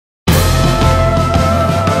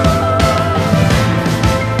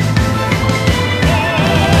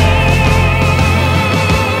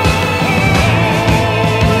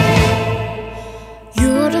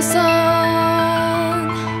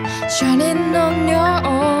on your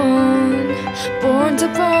own, born to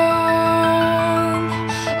burn.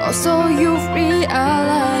 Also you've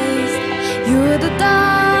realized you're the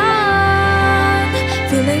dawn,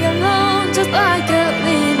 feeling alone just like a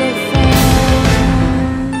little fawn.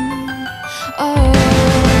 Oh,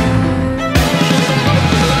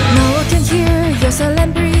 now I can hear your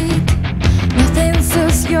silent breath. Nothing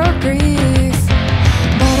soothes your grief,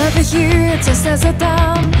 but over here just as a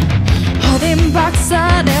dumb, holding back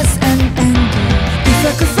sadness and anger. If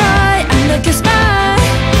I could fly, I'd make you smile.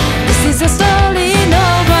 This is a story no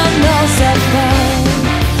one knows about.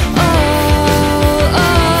 Oh,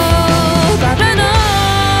 oh, but I know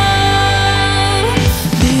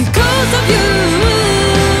because of you,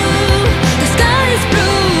 the sky is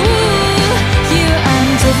blue. Here I'm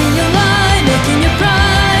living your life, making you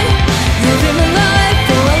cry. You've been alive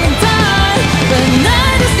for a long time. When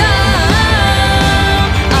night is gone,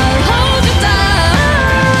 I'll hold you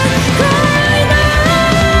tight. Cry now,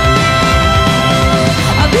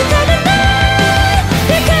 I'll be coming back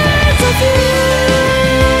because of you.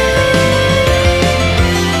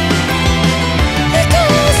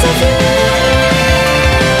 Because of you.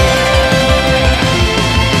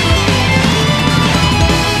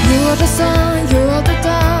 You are the sun, you are the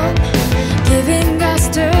dawn, giving us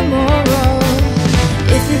tomorrow.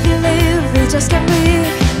 If you believe, we just can live.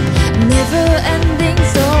 Never ending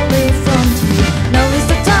story from you. Now is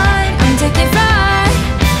the time I'm taking flight.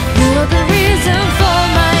 You are the reason for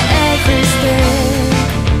my every step.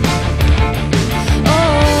 Oh,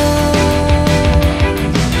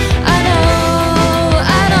 I know,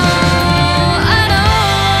 I know, I know.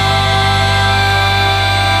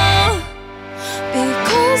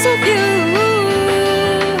 Because of you,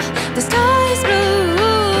 the sky is blue.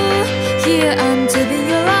 Here I'm to be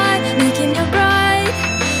your light, making you bright.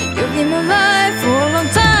 You've been alive for a long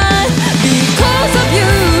time. Because of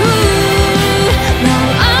you, now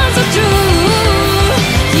I'm so true.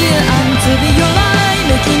 Here I'm to be your light,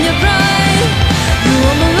 making you bright. You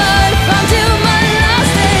are my life until my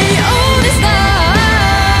last day. All this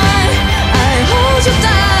night, I hold you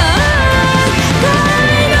tight.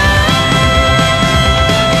 Right now,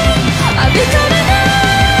 I'll be coming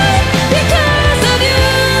out because of you.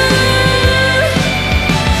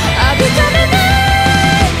 I'll be coming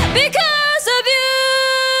out because of you.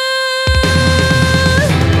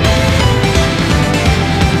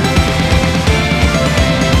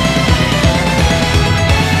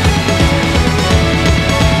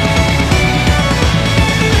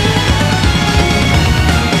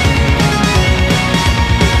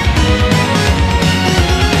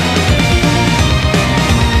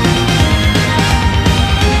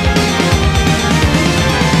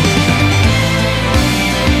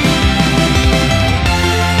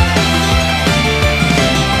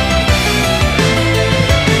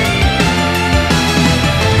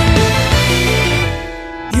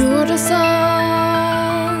 You're the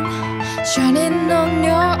sun, shining on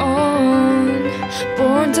your own,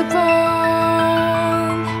 born to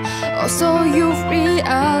burn. Also you've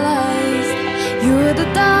realized you're the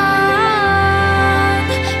dawn,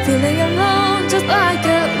 feeling alone just like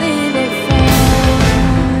a little fawn.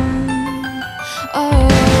 Oh,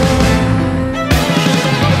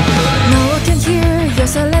 now I can hear your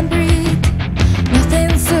silent breath.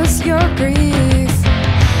 Nothing soothes your grief,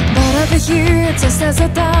 but over here just as a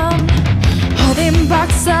dumb, holding back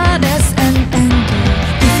sadness and anger.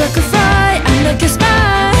 If I could fly, I'd make you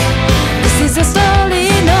smile. This is a story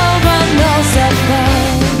no one knows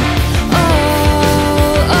about.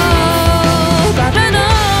 Oh, oh, but I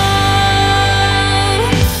know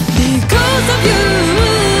because of you,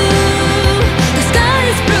 the sky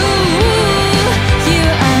is blue.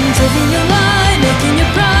 Here I'm living your life, making you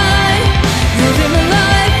cry. You've been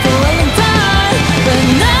alive for a long time. When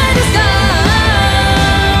night is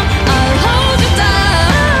gone, I'll hold you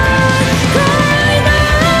tight. Cry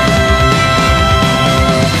now,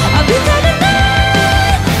 I'll be coming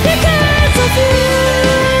back because of you.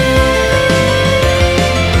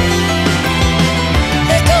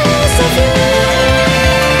 Because of you.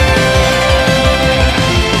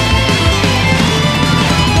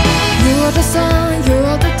 You are the sun, you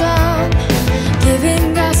are the dawn,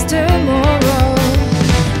 giving us tomorrow.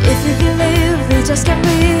 If you believe, we just can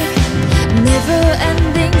live. Never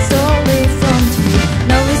ending story from you.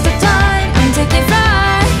 Now is the time I'm taking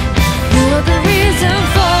flight. You are the reason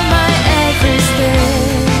for my every step.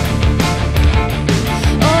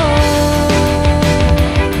 Oh,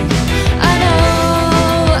 I know,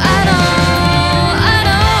 I know, I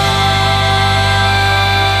know.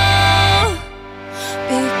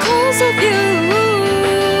 Because of you,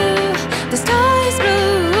 the sky is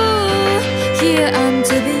blue. Here I'm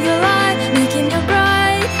to be your light, making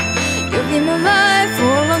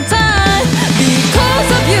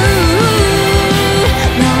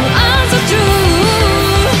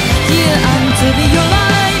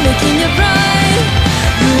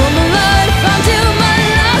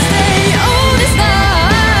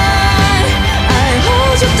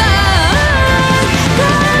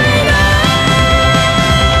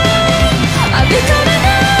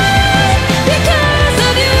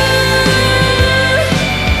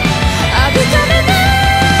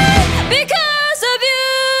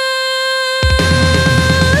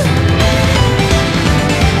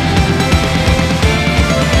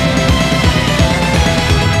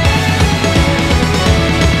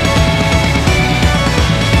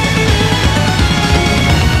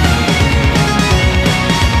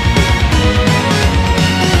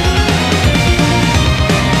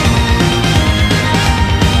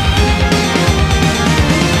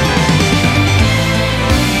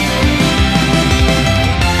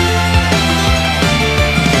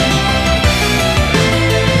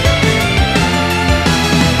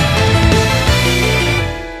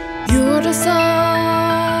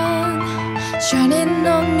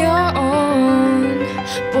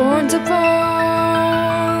to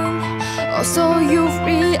burn. Also you've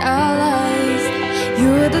realized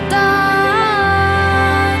you're the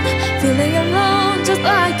dawn, feeling alone just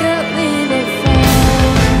like a little fawn.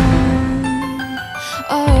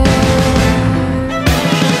 Oh,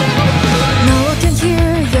 now I can hear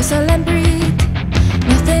your silent breathe.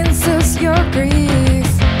 Nothing soothes your grief,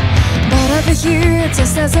 but over here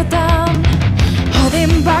just as a dumb,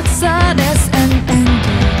 holding back sadness and anger.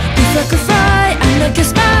 If I could fly, I'd make you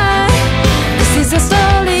smile. This is a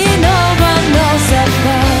story no one knows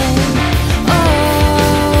about.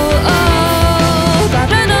 Oh, oh, but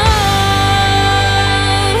I know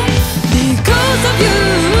because of you,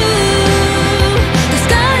 the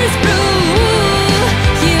sky is blue.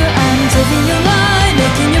 Here I'm living your life,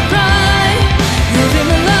 making you cry. You've been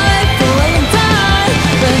alive for a long time.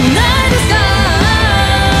 When night is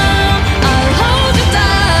gone, I'll hold you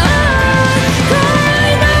tight. Cry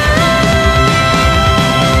now,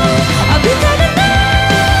 I'll be coming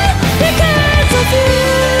back because of you.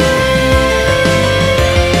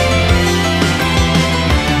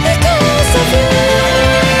 Because of you.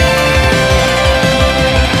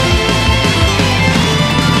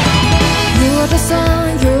 You are the sun,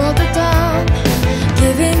 you are the dawn,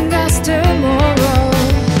 giving us tomorrow.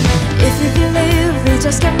 If you believe we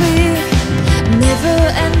just can live, never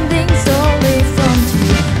ending story from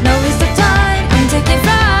you. Now is the time I'm taking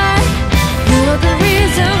flight. You are the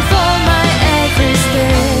reason for my every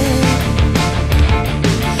step.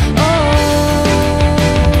 Oh,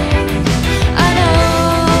 I know,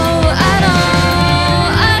 I know,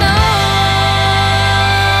 I know.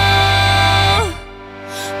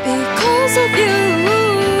 Because of you,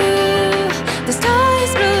 the sky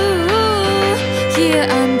is blue. Here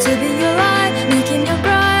I'm to be your light, making you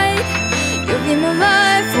bright. You've been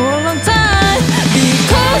alive for a long time.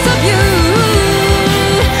 Because of you,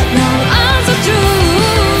 now I'm so true.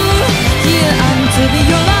 Here I'm to be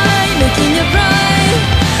your light, making you bright.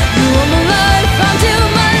 You are my life until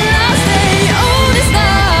my last day. All this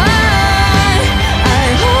night, I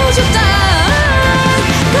hold you tight.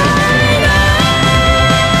 Right now,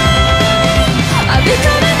 I'll be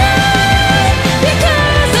coming out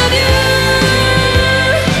because of you.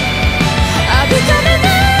 I'll be coming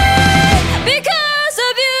out because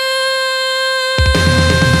of you.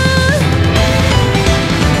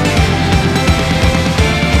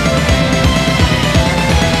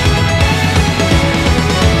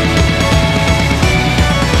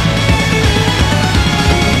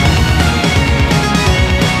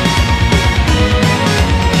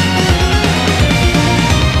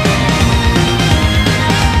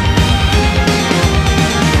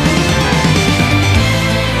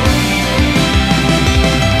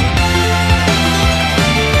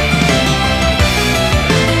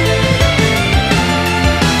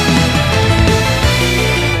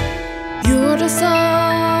 You're the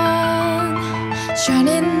sun,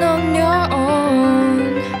 shining on your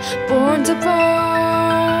own, born to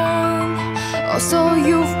burn. Also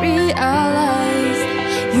you've realized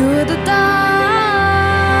you're the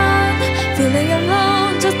dawn, feeling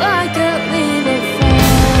alone just like a little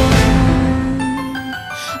fawn.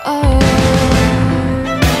 Oh,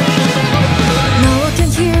 now I can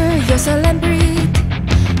hear your silent breathe.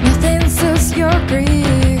 Nothing soothes your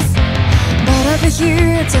grief, but over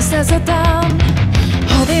here just as a dumb,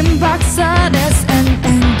 holding back sadness and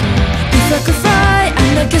anger. If I could fly,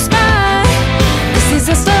 I'd make you smile. This is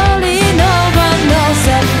a story no one knows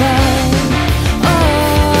about. Oh,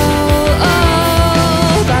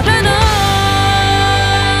 oh, but I know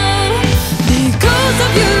because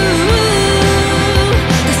of you,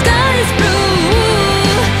 the sky is blue.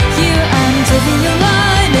 Here I'm living your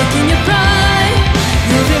life, making you cry.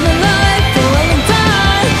 You've been alive for a long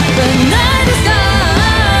time. When night is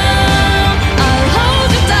gone, I'll hold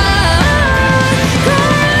you tight.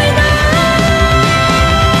 Cry now,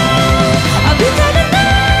 I'll be coming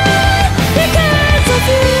back because of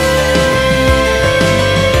you.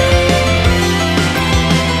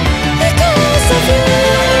 Because of you.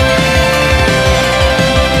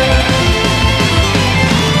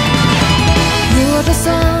 You are the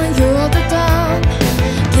sun, you are the dawn,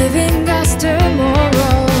 giving us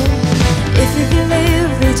tomorrow. If you believe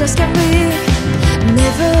we just can live,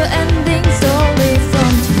 never ending story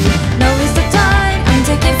from you. Now is the time I'm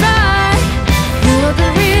taking flight. You are the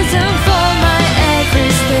reason for my every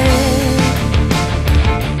step.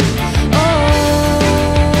 Oh,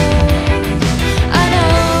 I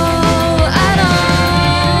know, I know,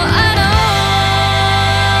 I know.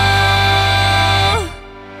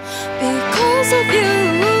 Because of you,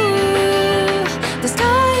 the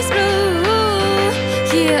sky is blue.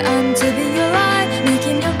 Here I'm to be your light,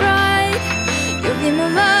 making you bright. You've been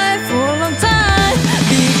alive